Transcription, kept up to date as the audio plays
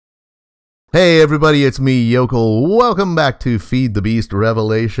Hey everybody, it's me, Yokel. Welcome back to Feed the Beast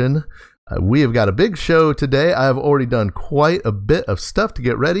Revelation. We have got a big show today. I've already done quite a bit of stuff to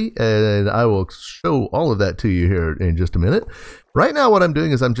get ready, and I will show all of that to you here in just a minute. Right now what I'm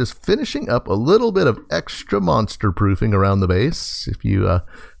doing is I'm just finishing up a little bit of extra monster proofing around the base. If you've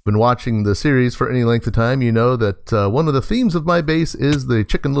been watching the series for any length of time, you know that one of the themes of my base is the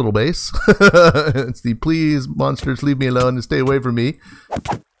Chicken Little base. It's the please monsters leave me alone and stay away from me.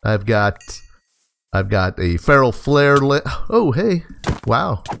 I've got a feral flare. Oh, hey.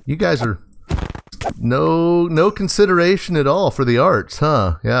 Wow. You guys are no consideration at all for the arts,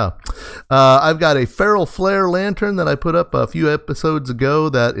 huh? Yeah. I've got a feral flare lantern that I put up a few episodes ago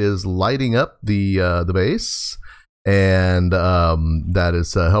that is lighting up the base. And that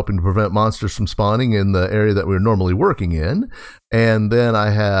is helping to prevent monsters from spawning in the area that we're normally working in. And then I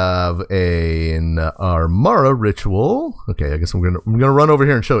have an Armara ritual. Okay, I guess I'm gonna run over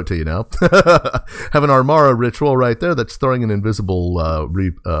here and show it to you now. Have an Armara ritual right there that's throwing an invisible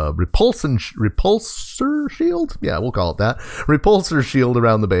repulsor shield. Yeah, we'll call it that. Repulsor shield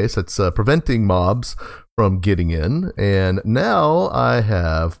around the base. That's preventing mobs from getting in. And now I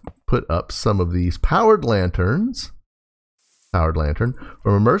have put up some of these powered lantern from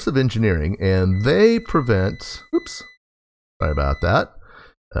Immersive Engineering, and they prevent, oops, sorry about that,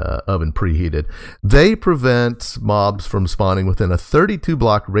 oven preheated. They prevent mobs from spawning within a 32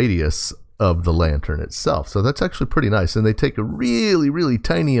 block radius of the lantern itself. So that's actually pretty nice, and they take a really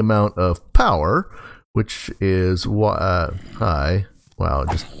tiny amount of power, which is high. Wow,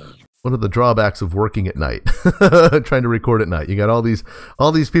 just one of the drawbacks of working at night, trying to record at night. You got all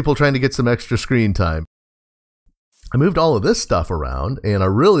these people trying to get some extra screen time. I moved all of this stuff around, and I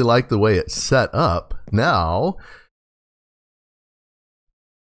really like the way it's set up. Now,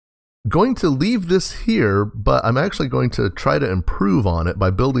 going to leave this here, but I'm actually going to try to improve on it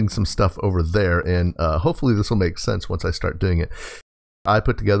by building some stuff over there, and hopefully this will make sense once I start doing it. I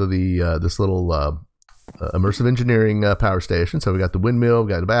put together the this little Immersive Engineering power station. So we got the windmill, we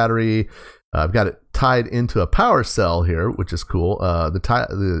got a battery. I've got it tied into a power cell here, which is cool.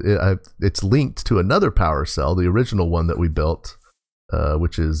 It's linked to another power cell, the original one that we built,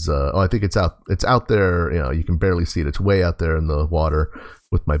 which is I think it's out there. You know, you can barely see it. It's way out there in the water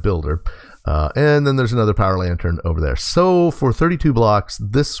with my builder. And then there's another power lantern over there. So for 32 blocks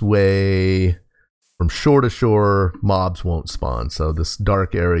this way, from shore to shore, mobs won't spawn. So this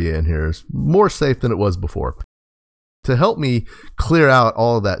dark area in here is more safe than it was before. To help me clear out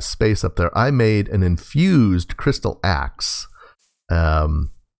all of that space up there, I made an infused crystal axe.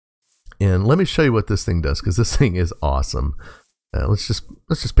 And let me show you what this thing does, because this thing is awesome. Let's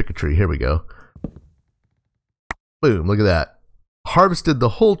just pick a tree. Here we go. Boom, look at that. Harvested the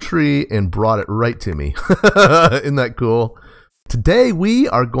whole tree and brought it right to me. Isn't that cool? Today we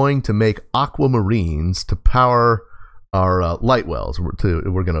are going to make Aquamarines to power our light wells.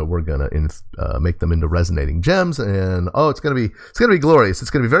 We're gonna make them into resonating gems, and it's gonna be glorious.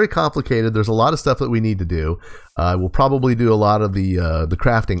 It's gonna be very complicated. There's a lot of stuff that we need to do. We'll probably do a lot of the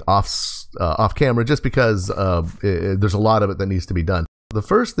crafting off camera, just because there's a lot of it that needs to be done. The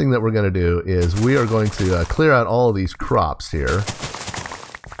first thing that we're gonna do is we are going to clear out all of these crops here,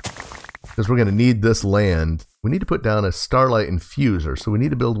 because we're gonna need this land. We need to put down a Starlight infuser, so we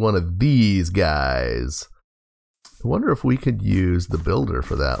need to build one of these guys. I wonder if we could use the builder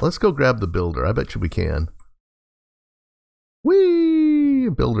for that. Let's go grab the builder. I bet you we can. Whee!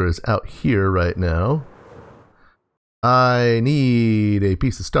 Builder is out here right now. I need a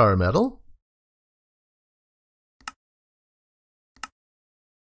piece of star metal.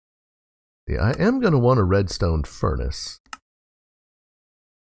 Yeah, I am going to want a redstone furnace.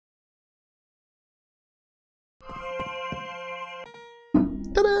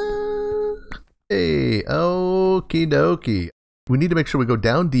 Ta-da! Hey, okie dokie. We need to make sure we go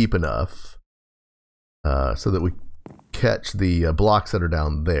down deep enough so that we catch the blocks that are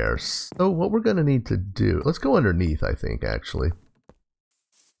down there. So what we're going to need to do, let's go underneath, I think, actually.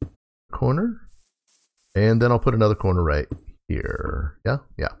 Corner. And then I'll put another corner right here. Yeah,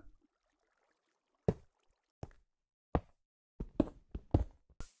 yeah.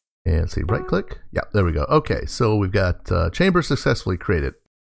 And see, right click. Yeah, there we go. Okay, so we've got chamber successfully created.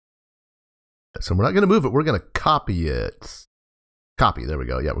 So we're not going to move it. We're going to copy it. Copy. There we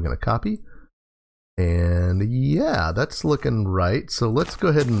go. Yeah, we're going to copy. And yeah, that's looking right. So let's go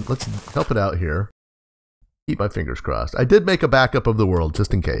ahead and let's help it out here. Keep my fingers crossed. I did make a backup of the world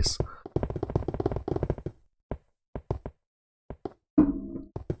just in case.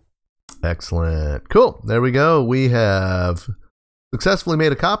 Excellent. Cool. There we go. We have successfully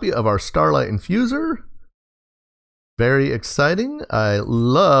made a copy of our Starlight infuser. Very exciting. I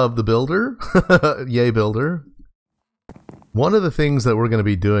love the builder. Yay, builder. One of the things that we're going to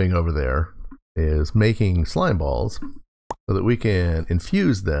be doing over there is making slime balls so that we can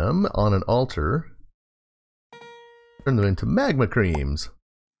infuse them on an altar, turn them into magma creams.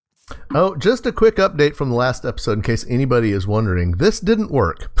 Oh, just a quick update from the last episode in case anybody is wondering. This didn't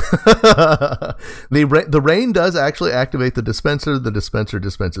work. The rain does actually activate the dispenser. The dispenser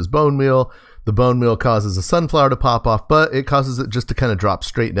dispenses bone meal. The bone meal causes a sunflower to pop off, but it causes it just to kind of drop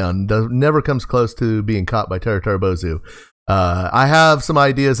straight down. Never comes close to being caught by Bozu. I have some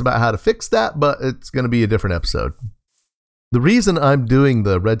ideas about how to fix that, but it's going to be a different episode. The reason I'm doing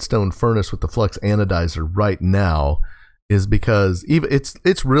the redstone furnace with the flux anodizer right now is because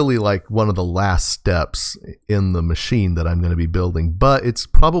it's really like one of the last steps in the machine that I'm going to be building, but it's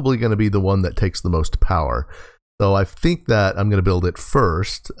probably going to be the one that takes the most power. So I think that I'm going to build it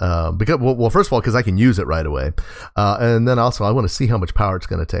first, because well, first of all, because I can use it right away, and then also I want to see how much power it's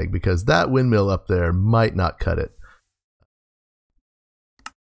going to take, because that windmill up there might not cut it.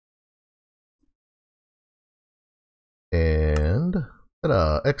 And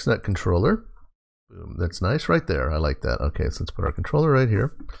XNet controller. Boom, that's nice right there. I like that. Okay, so let's put our controller right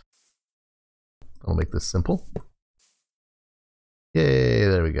here. I'll make this simple. Yay,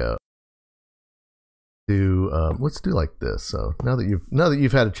 there we go. Let's do like this. So now that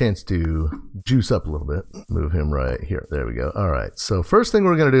you've had a chance to juice up a little bit, move him right here. There we go. All right. So first thing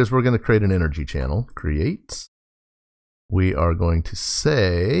we're going to do is we're going to create an energy channel. Create. We are going to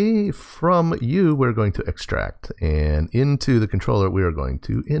say from you we're going to extract, and into the controller we are going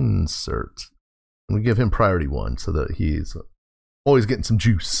to insert. We give him priority 1 so that he's always getting some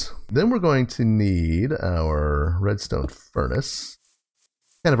juice. Then we're going to need our redstone furnace.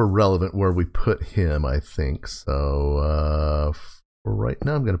 Kind of irrelevant where we put him, I think. So for right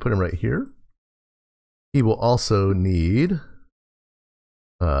now, I'm going to put him right here. He will also need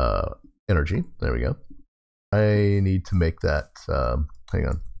energy. There we go. I need to make that, hang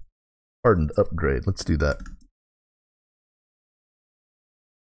on, hardened upgrade. Let's do that.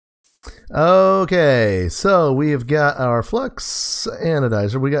 Okay, so we have got our flux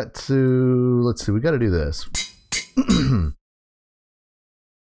anodizer. We got to, let's see, we got to do this.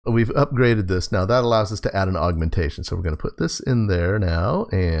 We've upgraded this. Now that allows us to add an augmentation. So we're going to put this in there now.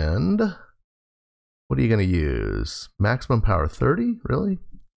 And what are you going to use? Maximum power 30? Really?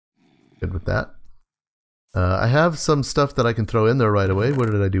 Good with that. I have some stuff that I can throw in there right away.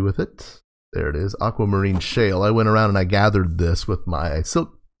 What did I do with it? There it is. Aquamarine shale. I went around and I gathered this with my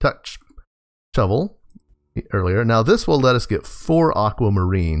silk touch shovel earlier. Now this will let us get 4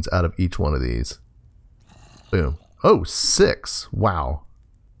 aquamarines out of each one of these. Boom. Oh, 6. Wow.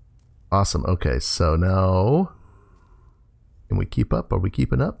 Awesome. Okay, so now can we keep up? Are we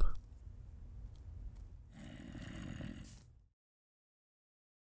keeping up?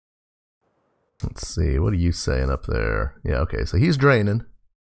 Let's see. What are you saying up there? Yeah, okay, so he's draining.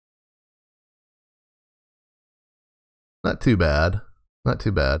 Not too bad. Not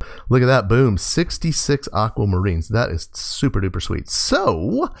too bad. Look at that. Boom. 66 aquamarines. That is super duper sweet.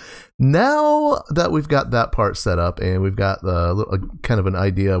 So now that we've got that part set up and we've got kind of an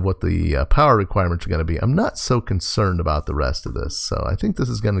idea of what the power requirements are going to be, I'm not so concerned about the rest of this. So I think this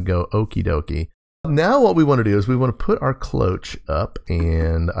is going to go okie dokie. Now what we want to do is we want to put our cloche up,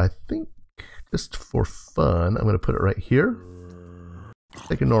 and I think just for fun, I'm going to put it right here.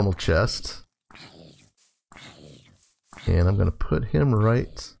 Take a normal chest. And I'm going to put him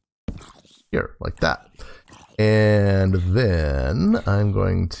right here, like that. And then I'm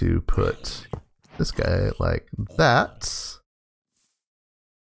going to put this guy like that.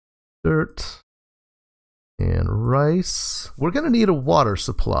 Dirt and rice. We're going to need a water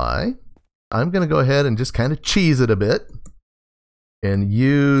supply. I'm going to go ahead and just kind of cheese it a bit and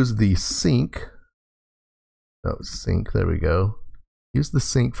use the sink. Oh, sink, there we go. Use the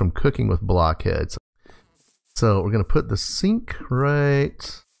sink from cooking with blockheads. So we're going to put the sink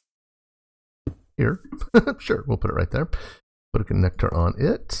right here. Sure, we'll put it right there. Put a connector on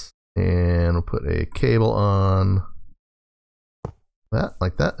it. And we'll put a cable on that,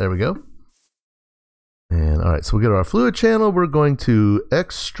 like that. There we go. And all right, so we'll get our fluid channel. We're going to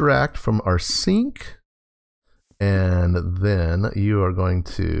extract from our sink. And then you are going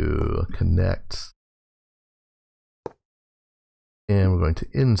to connect. And we're going to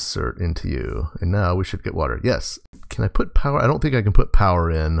insert into you. And now we should get water. Yes. Can I put power? I don't think I can put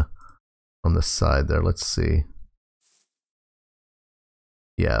power in on the side there. Let's see.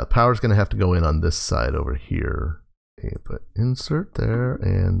 Yeah, power's going to have to go in on this side over here. Okay, put insert there.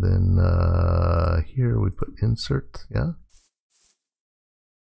 And then here we put insert. Yeah.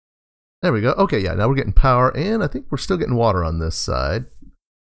 There we go. Okay, yeah, now we're getting power, and I think we're still getting water on this side.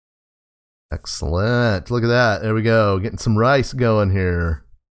 Excellent. Look at that. There we go. Getting some rice going here.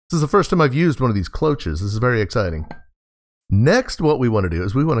 This is the first time I've used one of these cloaches. This is very exciting. Next, what we want to do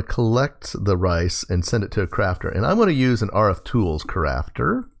is we want to collect the rice and send it to a crafter. And I'm going to use an RF Tools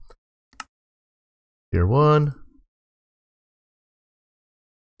crafter. Tier 1.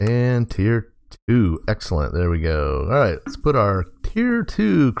 And Tier 2. Excellent. There we go. All right, let's put our Tier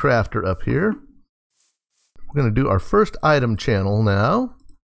 2 crafter up here. We're going to do our first item channel now.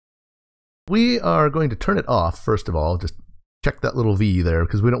 We are going to turn it off, first of all. Just check that little V there,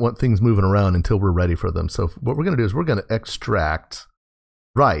 because we don't want things moving around until we're ready for them. So what we're going to do is we're going to extract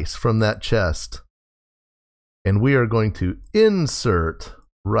rice from that chest. And we are going to insert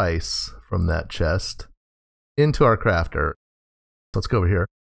rice from that chest into our crafter. Let's go over here.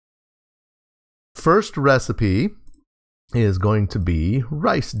 First recipe is going to be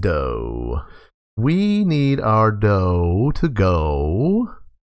rice dough. We need our dough to go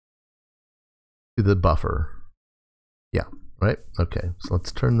to the buffer. Yeah, right? Okay, so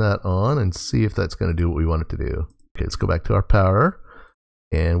let's turn that on and see if that's going to do what we want it to do. Okay, let's go back to our power,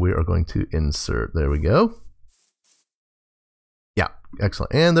 and we are going to insert. There we go. Yeah,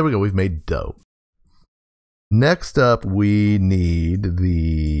 excellent. And there we go. We've made dough. Next up, we need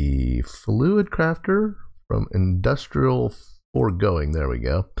the fluid crafter from Industrial Foregoing. There we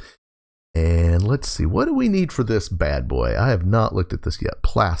go. And let's see, what do we need for this bad boy? I have not looked at this yet.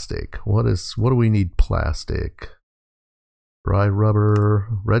 Plastic. What do we need? Plastic. Dry rubber.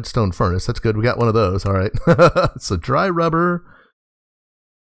 Redstone furnace. That's good. We got one of those. All right. So dry rubber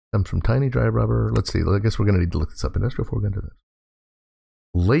comes from tiny dry rubber. Let's see. I guess we're going to need to look this up. Industrial Foregoing.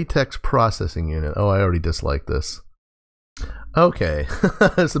 Latex processing unit. Oh, I already dislike this. Okay.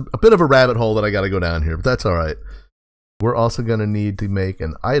 It's a bit of a rabbit hole that I got to go down here, but that's all right. We're also going to need to make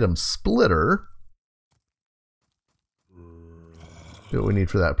an item splitter. See what we need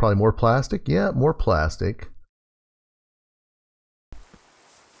for that. Probably more plastic. Yeah, more plastic.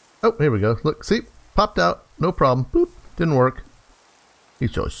 Oh, here we go. Look, see? Popped out. No problem. Boop. Didn't work.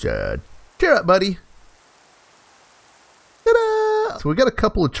 He's so sad. Cheer up, buddy. Ta-da! So we got a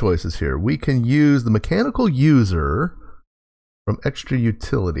couple of choices here. We can use the mechanical user from extra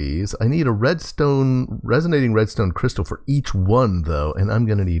utilities. I need a resonating redstone crystal for each one, though. And I'm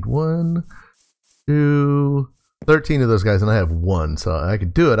going to need 1, 2, 13 of those guys, and I have 1. So I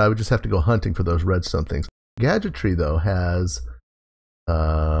could do it. I would just have to go hunting for those redstone things. Gadgetry, though, has...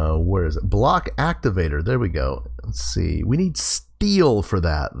 where is it? Block activator. There we go. Let's see. We need steel for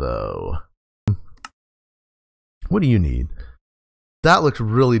that, though. What do you need? That looks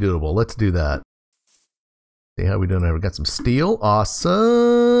really doable. Let's do that. See how we doing there? We got some steel.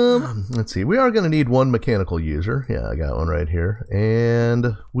 Awesome. Let's see. We are going to need 1 mechanical user. Yeah, I got one right here.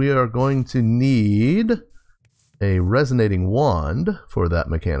 And we are going to need a resonating wand for that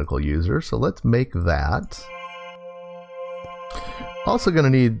mechanical user. So let's make that. Also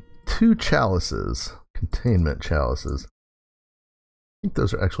going to need 2 chalices. Containment chalices. I think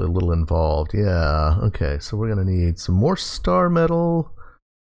those are actually a little involved. Yeah, okay. So we're going to need some more star metal.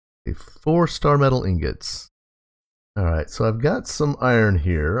 4 star metal ingots. Alright, so I've got some iron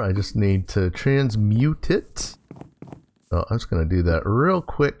here. I just need to transmute it. So I'm just going to do that real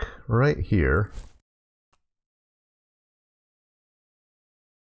quick right here.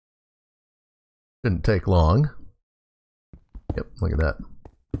 Didn't take long. Yep, look at that.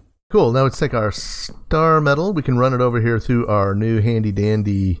 Cool, now let's take our star metal. We can run it over here through our new handy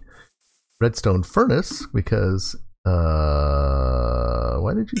dandy redstone furnace because,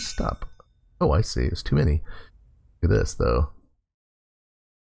 why did you stop? Oh, I see, it's too many. Look at this, though.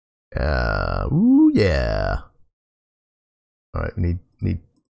 Ooh, yeah. Alright, we need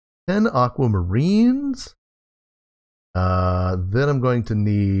 10 Aquamarines. Then I'm going to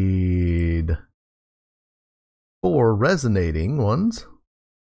need 4 resonating ones.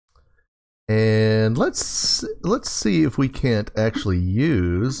 And let's see if we can't actually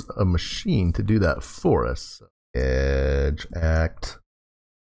use a machine to do that for us.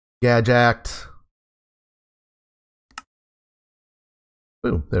 Gadget.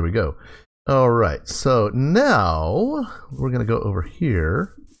 Boom, there we go. All right, so now we're going to go over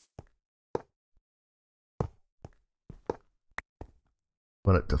here.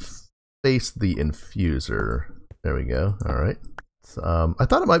 Want it to face the infuser. There we go. All right. I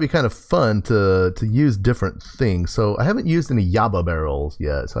thought it might be kind of fun to use different things. So I haven't used any YABBA barrels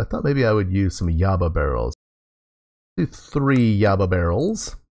yet. So I thought maybe I would use some YABBA barrels. Do 3 YABBA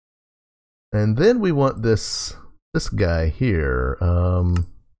barrels. And then we want this guy here.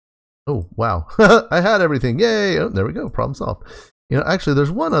 Oh, wow. I had everything. Yay. Oh, there we go. Problem solved. You know, actually, there's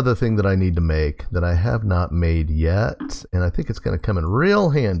one other thing that I need to make that I have not made yet, and I think it's going to come in real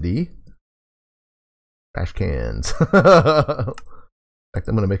handy. Trash cans. In fact,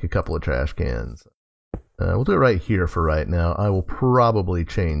 I'm going to make a couple of trash cans. We'll do it right here for right now. I will probably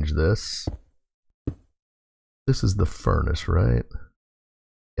change this. This is the furnace, right?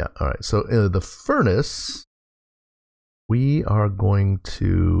 Yeah, all right. So the furnace, we are going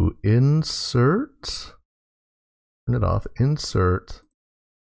to insert, turn it off, insert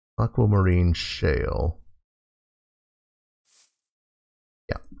aquamarine shale.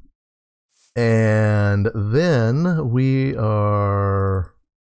 Yeah. And then we are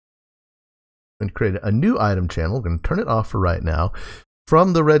going to create a new item channel. We're going to turn it off for right now.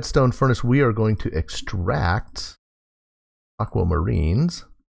 From the redstone furnace, we are going to extract aquamarines.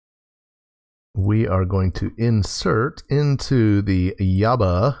 We are going to insert into the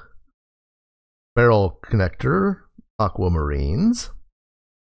YABBA barrel connector aquamarines.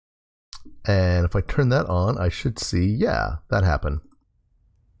 And if I turn that on, I should see, yeah, that happened.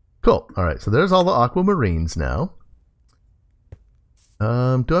 Cool. All right, so there's all the aquamarines now.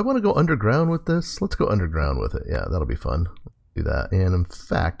 Do I want to go underground with this? Let's go underground with it. Yeah, that'll be fun. Let's do that. And in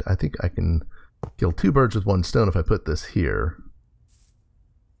fact, I think I can kill two birds with one stone if I put this here.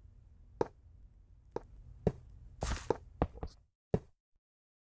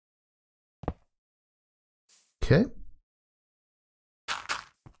 Okay.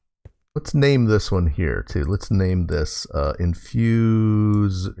 Let's name this one here too. Let's name this infuser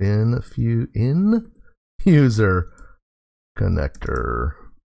connector.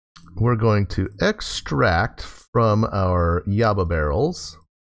 We're going to extract from our YABBA barrels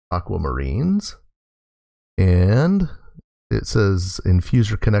aquamarines, and it says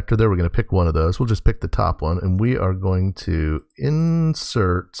infuser connector there. We're going to pick one of those. We'll just pick the top one, and we are going to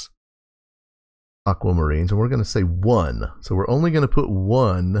insert aquamarines, and we're going to say 1. So we're only going to put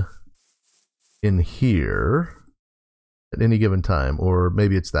 1 in here at any given time, or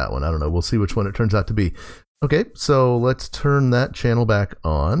maybe it's that one. I don't know. We'll see which one it turns out to be. Okay, so let's turn that channel back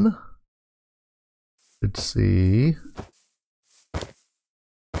on. Let's see.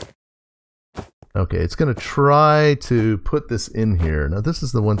 Okay, it's going to try to put this in here. Now, this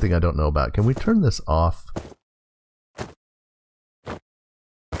is the one thing I don't know about. Can we turn this off?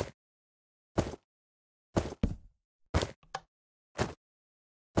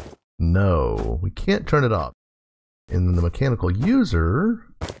 No, we can't turn it off. In the mechanical user,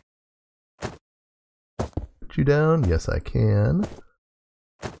 put you down. Yes, I can.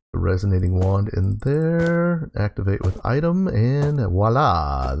 The resonating wand in there. Activate with item, and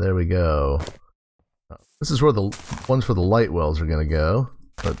voila! There we go. This is where the ones for the light wells are going to go.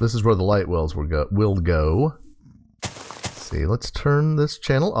 But this is where the light wells will go. Let's see. Let's turn this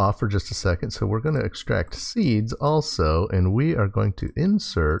channel off for just a second. So we're going to extract seeds also, and we are going to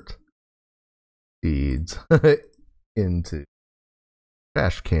insert seeds into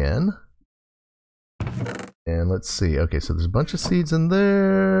trash can. And let's see. Okay, so there's a bunch of seeds in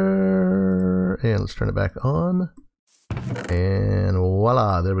there. And let's turn it back on. And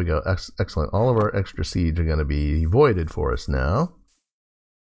voila, there we go. Excellent. All of our extra seeds are going to be voided for us now.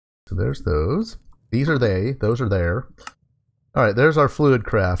 So there's those. These are they. Those are there. All right, there's our fluid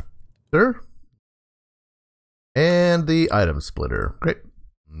crafter. And the item splitter. Great.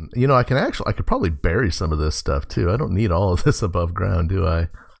 You know, I could probably bury some of this stuff too. I don't need all of this above ground, do I?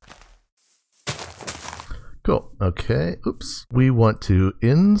 Cool. Okay. Oops. We want to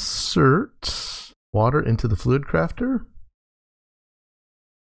insert water into the fluid crafter.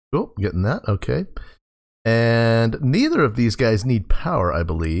 Cool. Getting that. Okay. And neither of these guys need power, I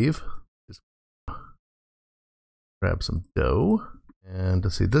believe. Just grab some dough. And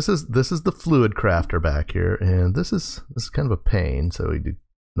let's see. This is the fluid crafter back here, and this is kind of a pain. So we do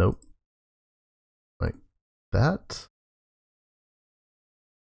nope. Like that.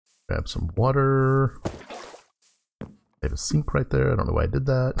 Grab some water. I have a sink right there. I don't know why I did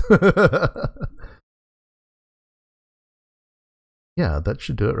that. Yeah, that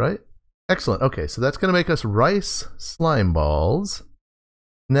should do it, right? Excellent. Okay, so that's going to make us rice slime balls.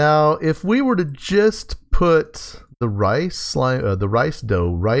 Now, if we were to just put the rice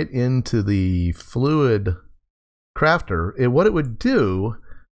dough right into the fluid crafter, what it would do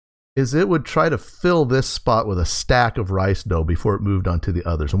is it would try to fill this spot with a stack of rice dough before it moved on to the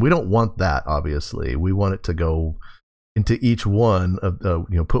others. And we don't want that, obviously. We want it to go into each one of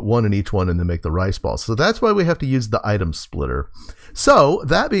put one in each one and then make the rice balls. So that's why we have to use the item splitter. So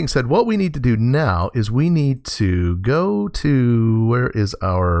that being said, what we need to do now is we need to go to, where is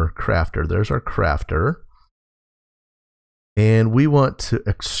our crafter? There's our crafter. And we want to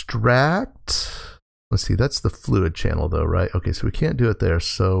extract Let's see, that's the fluid channel though, right? Okay, so we can't do it there.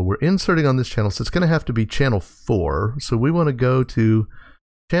 So we're inserting on this channel, so it's going to have to be channel 4. So we want to go to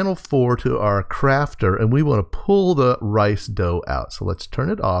channel 4 to our crafter, and we want to pull the rice dough out. So let's turn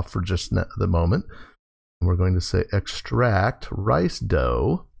it off for just the moment. And we're going to say extract rice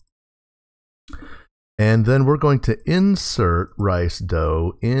dough. And then we're going to insert rice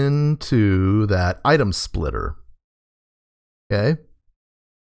dough into that item splitter. Okay.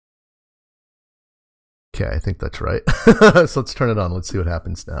 Okay, I think that's right. So let's turn it on. Let's see what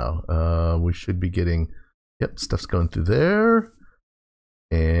happens now. We should be getting, yep, stuff's going through there.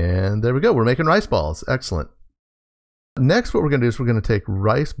 And there we go. We're making rice balls. Excellent. Next, what we're going to do is we're going to take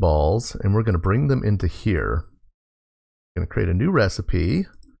rice balls and we're going to bring them into here. We're going to create a new recipe.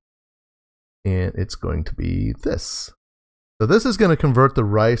 And it's going to be this. So this is going to convert the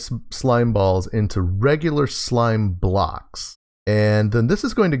rice slime balls into regular slime blocks. And then this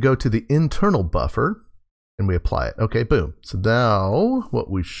is going to go to the internal buffer. And we apply it. Okay, boom. So now what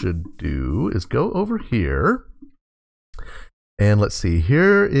we should do is go over here. And let's see,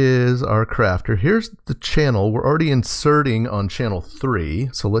 here is our crafter. Here's the channel. We're already inserting on channel 3.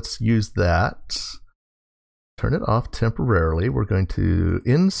 So let's use that. Turn it off temporarily. We're going to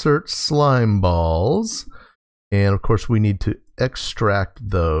insert slime balls. And of course we need to extract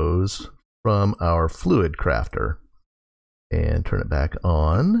those from our fluid crafter. And turn it back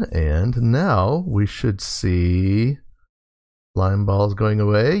on, and now we should see slime balls going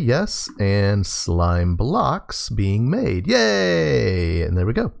away, yes, and slime blocks being made. Yay! And there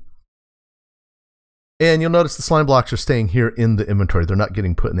we go. And you'll notice the slime blocks are staying here in the inventory. They're not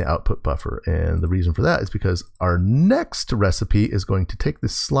getting put in the output buffer. And the reason for that is because our next recipe is going to take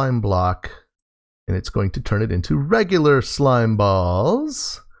this slime block and it's going to turn it into regular slime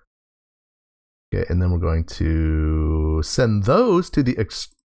balls. Okay, and then we're going to send those to the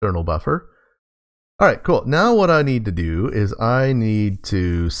external buffer. All right, cool. Now what I need to do is I need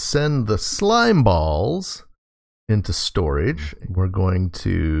to send the slime balls into storage. We're going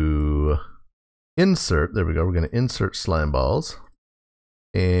to insert, there we go, we're going to insert slime balls.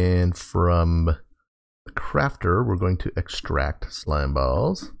 And from the crafter, we're going to extract slime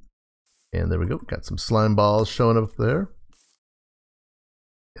balls. And there we go, got some slime balls showing up there.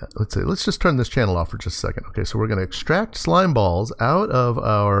 Yeah, let's just turn this channel off for just a second. Okay, so we're going to extract slime balls out of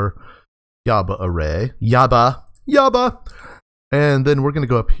our YABBA array. YABBA! And then we're going to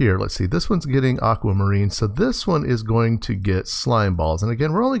go up here. Let's see, this one's getting Aquamarines, so this one is going to get slime balls. And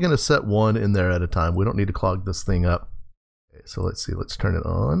again, we're only going to set one in there at a time. We don't need to clog this thing up. Okay, so let's see, let's turn it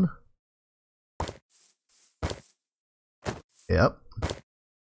on. Yep.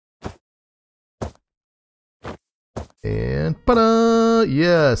 And ta-da!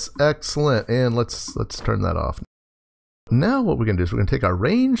 Yes, excellent. And let's turn that off. Now what we're going to do is we're going to take our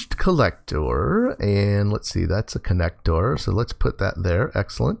ranged collector, and let's see, that's a connector, so let's put that there.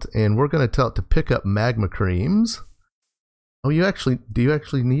 Excellent. And we're going to tell it to pick up Magma Creams. Oh, do you actually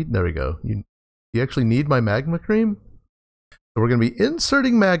need, there we go. You actually need my Magma Cream? So we're going to be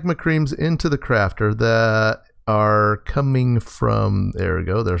inserting Magma Creams into the crafter that are coming from, there we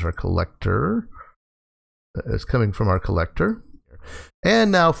go, there's our collector. It's coming from our collector. And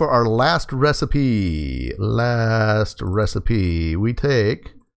now for our last recipe. We take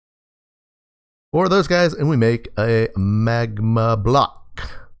 4 of those guys and we make a magma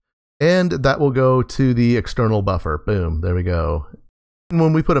block. And that will go to the external buffer. Boom, there we go. And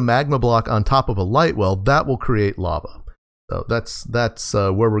when we put a magma block on top of a light well, that will create lava. So that's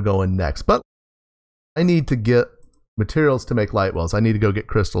where we're going next. But I need to get materials to make light wells. I need to go get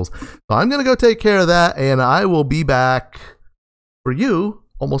crystals. So I'm going to go take care of that, and I will be back for you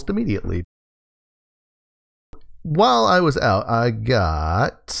almost immediately. While I was out, I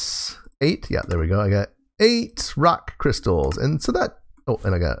got 8. Yeah, there we go. I got 8 rock crystals. And so that, oh,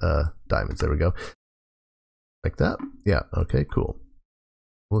 and I got diamonds. There we go. Like that. Yeah, okay, cool.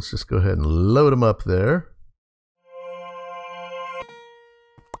 Let's just go ahead and load them up there.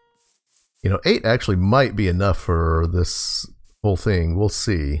 You know, 8 actually might be enough for this whole thing. We'll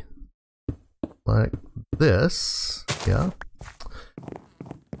see. Like this. Yeah.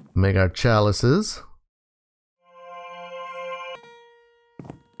 Make our chalices.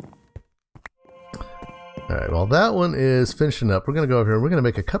 Alright, well that one is finishing up. We're going to go over here. We're going to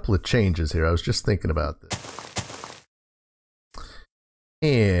make a couple of changes here. I was just thinking about this.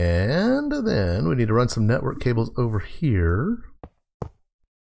 And then we need to run some network cables over here.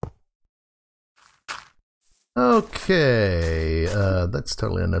 Okay, that's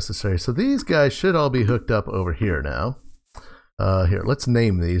totally unnecessary. So these guys should all be hooked up over here now. Here, let's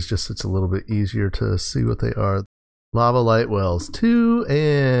name these just so it's a little bit easier to see what they are. Lava light wells 2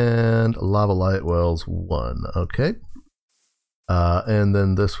 and lava light wells 1. Okay. And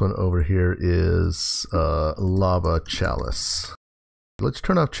then this one over here is lava chalice. Let's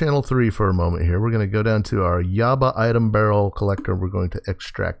turn off channel 3 for a moment here. We're going to go down to our YABBA item barrel collector. We're going to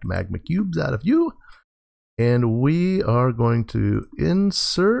extract magma cubes out of you. And we are going to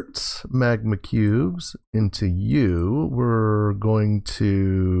insert magma cubes into you. We're going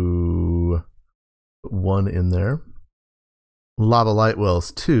to put 1 in there. Lava light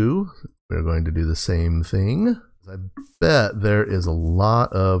wells 2. We're going to do the same thing. I bet there is a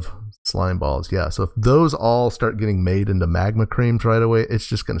lot of slime balls. Yeah, so if those all start getting made into magma creams right away, it's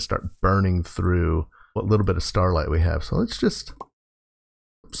just going to start burning through what little bit of starlight we have. So let's just,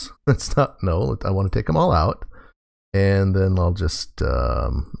 oops, let's not, no, I want to take them all out. And then I'll just,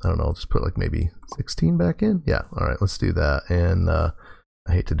 I don't know, I'll just put like maybe 16 back in. Yeah, all right, let's do that. And I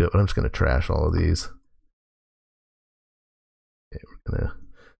hate to do it, but I'm just going to trash all of these. Okay, we're going to,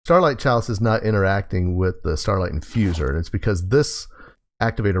 Starlight Chalice is not interacting with the Starlight Infuser, and it's because this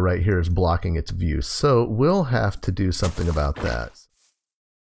activator right here is blocking its view. So we'll have to do something about that.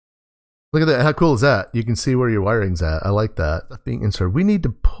 Look at that. How cool is that? You can see where your wiring's at. I like that. Being inserted. We need to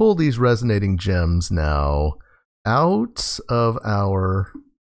pull these resonating gems now out of our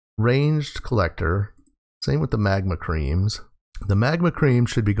ranged collector. Same with the Magma Creams. The Magma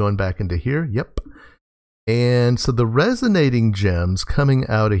Creams should be going back into here. Yep. And so the resonating gems coming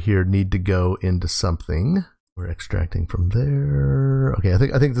out of here need to go into something. We're extracting from there. Okay, I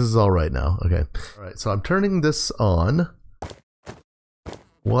think this is all right now. Okay. All right, so I'm turning this on.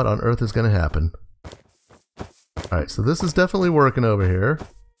 What on earth is going to happen? All right, so this is definitely working over here.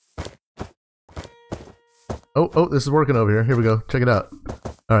 Oh, this is working over here. Here we go. Check it out.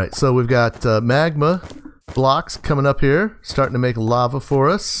 All right, so we've got magma blocks coming up here, starting to make lava for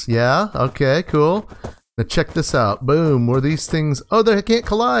us. Yeah, okay, cool. Now check this out. Boom. Were these things... Oh, they can't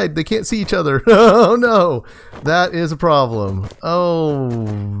collide. They can't see each other. Oh, no. That is a problem. Oh,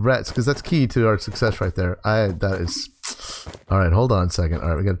 rats, because that's key to our success right there. That is... All right, hold on a second. All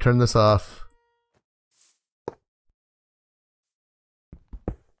right, we got to turn this off.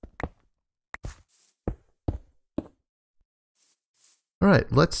 All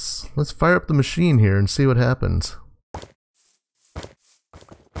right, let's fire up the machine here and see what happens.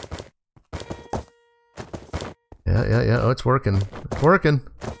 Yeah. Oh, it's working. It's working.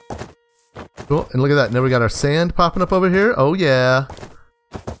 Cool. And look at that. Now we got our sand popping up over here. Oh, yeah.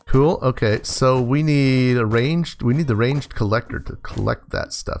 Cool. Okay, so we need the ranged collector to collect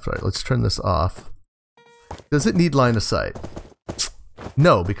that stuff. All right, let's turn this off. Does it need line of sight?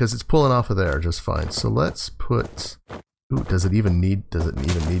 No, because it's pulling off of there just fine. So let's put... Ooh, does it even need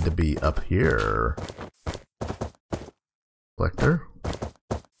to be up here? Collector.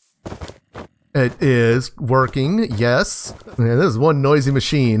 It is working, yes. Man, this is one noisy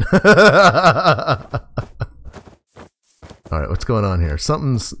machine. Alright, what's going on here?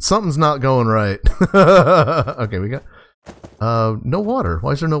 Something's not going right. Okay, we got no water.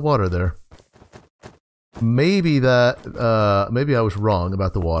 Why is there no water there? Maybe that maybe I was wrong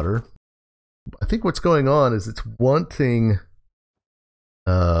about the water. I think what's going on is it's wanting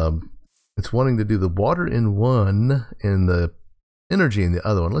to do the water in one and the energy in the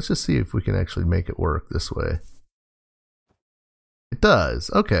other one. Let's just see if we can actually make it work this way. It does.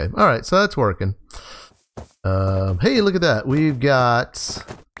 Okay. All right. So that's working. Hey, look at that. We've got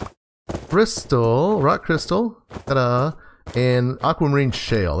crystal, rock crystal, ta-da, and aquamarine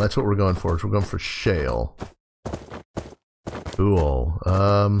shale. That's what we're going for. So we're going for shale. Cool.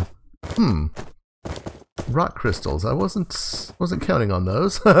 Rock crystals. I wasn't counting on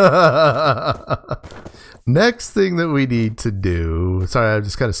those. Next thing that we need to do. Sorry, I'm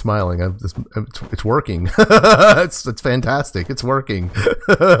just kind of smiling. It's working. it's fantastic. It's working.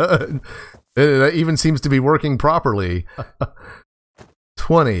 It even seems to be working properly.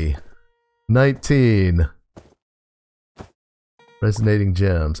 20, 19. Resonating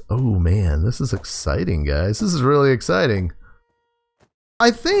gems. Oh man, this is exciting, guys. This is really exciting.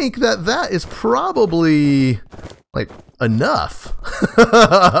 I think that is probably like enough.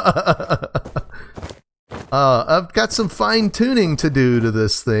 I've got some fine tuning to do to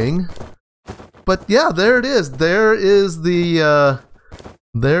this thing, but yeah, there it is. There is the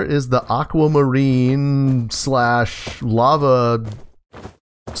aquamarine / lava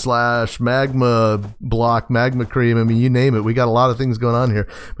 / magma block, magma cream. I mean, you name it. We got a lot of things going on here,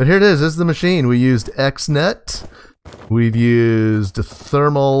 but here it is. This is the machine. We used XNet. We've used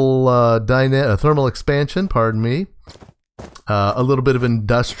thermal thermal expansion, pardon me, a little bit of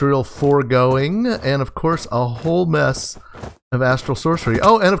industrial foregoing, and of course a whole mess of astral sorcery.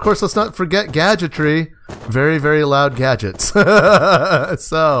 Oh, and of course let's not forget gadgetry. very, very loud gadgets.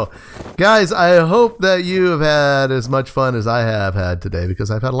 So, guys, I hope that you have had as much fun as I have had today,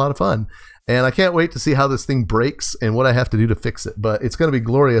 because I've had a lot of fun. And I can't wait to see how this thing breaks and what I have to do to fix it. But it's going to be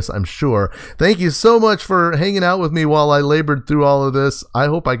glorious, I'm sure. Thank you so much for hanging out with me while I labored through all of this. I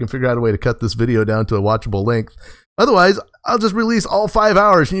hope I can figure out a way to cut this video down to a watchable length. Otherwise, I'll just release all 5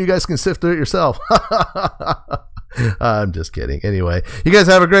 hours and you guys can sift through it yourself. I'm just kidding. Anyway, you guys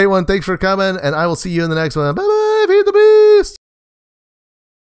have a great one. Thanks for coming, and I will see you in the next one. Bye-bye. Feed the beast.